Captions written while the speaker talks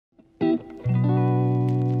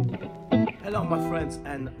my friends,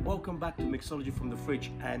 and welcome back to Mixology from the Fridge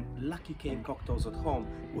and Laki Kane Cocktails at Home,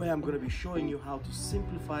 where I'm going to be showing you how to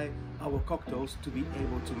simplify our cocktails to be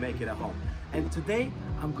able to make it at home. And today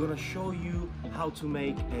I'm going to show you how to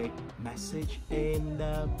make a message in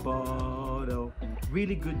the bottle.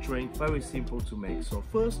 Really good drink, very simple to make. So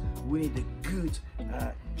first we need a good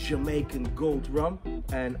Jamaican gold rum,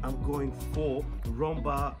 and I'm going for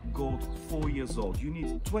Rum-Bar Gold 4 years old. You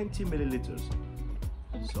need 20 milliliters.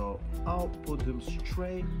 So I'll put them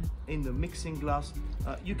straight in the mixing glass.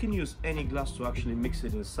 You can use any glass to actually mix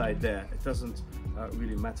it inside there. It doesn't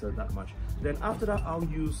really matter that much. Then after that, I'll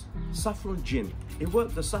use Saffron Gin.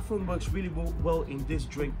 The saffron works really well in this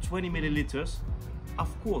drink, 20 milliliters.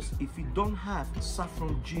 Of course, if you don't have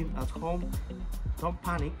Saffron Gin at home, don't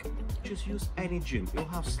panic, just use any gin. It'll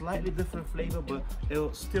have slightly different flavor, but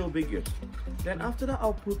it'll still be good. Then after that,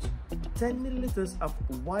 I'll put 10 milliliters of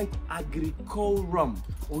white agricole rum,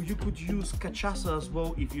 or you could use cachaça as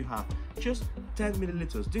well if you have. Just 10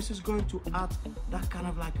 milliliters. This is going to add that kind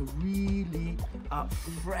of like a really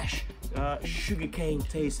fresh sugarcane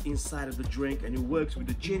taste inside of the drink, and it works with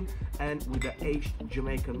the gin and with the aged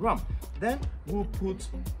Jamaican rum. Then we'll put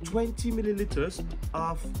 20 milliliters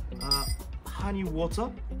of honey water,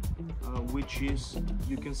 which is,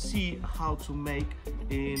 you can see how to make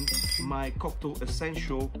in my cocktail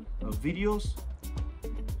essential videos.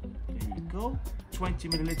 There you go, 20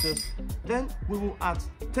 milliliters. Then we will add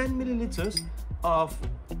 10 milliliters of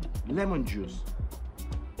lemon juice.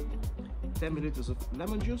 10 milliliters of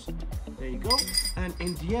lemon juice, there you go. And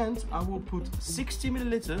in the end, I will put 60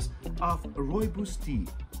 milliliters of Rooibos Tea,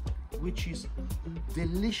 which is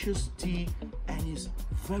delicious tea and is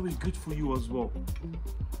very good for you as well.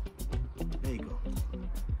 There you go.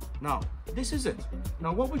 Now, this is it.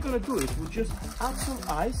 Now what we're gonna do is we'll just add some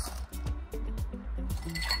ice,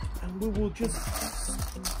 and we will just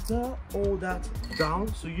stir all that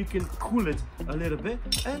down so you can cool it a little bit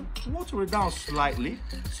and water it down slightly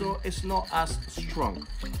so it's not as strong.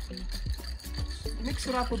 Mix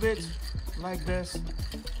it up a bit like this,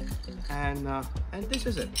 and this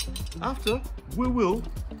is it. After, we will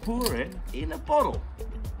pour it in a bottle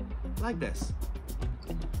like this.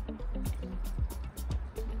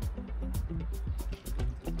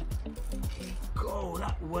 Go,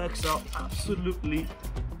 that works out absolutely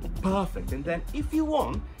perfect. And then if you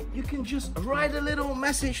want, you can just write a little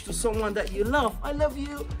message to someone that you love. I love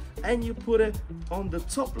you, and you put it on the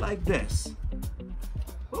top like this.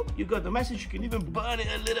 Oh, you got the message. You can even burn it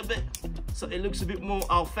a little bit so it looks a bit more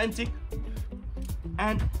authentic.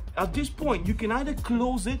 And at this point, you can either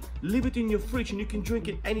close it, leave it in your fridge, and you can drink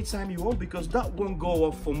it anytime you want, because that won't go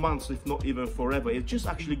off for months, if not even forever. It just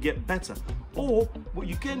actually get better. Or what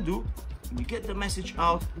you can do, when you get the message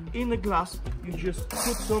out in the glass, you just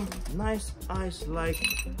put some nice ice like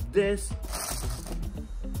this,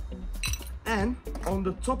 and on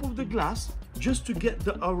the top of the glass, just to get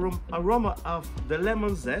the aroma of the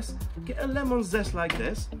lemon zest, get a lemon zest like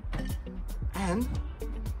this, and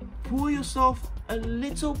pour yourself a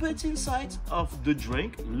little bit inside of the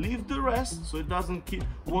drink. Leave the rest so it doesn't keep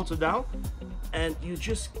water down, and you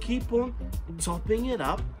just keep on topping it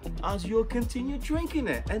up as you'll continue drinking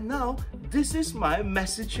it. And now this is my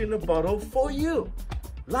message in a bottle for you.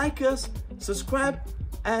 Like us, subscribe,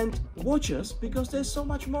 and watch us, because there's so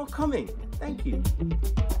much more coming. Thank you.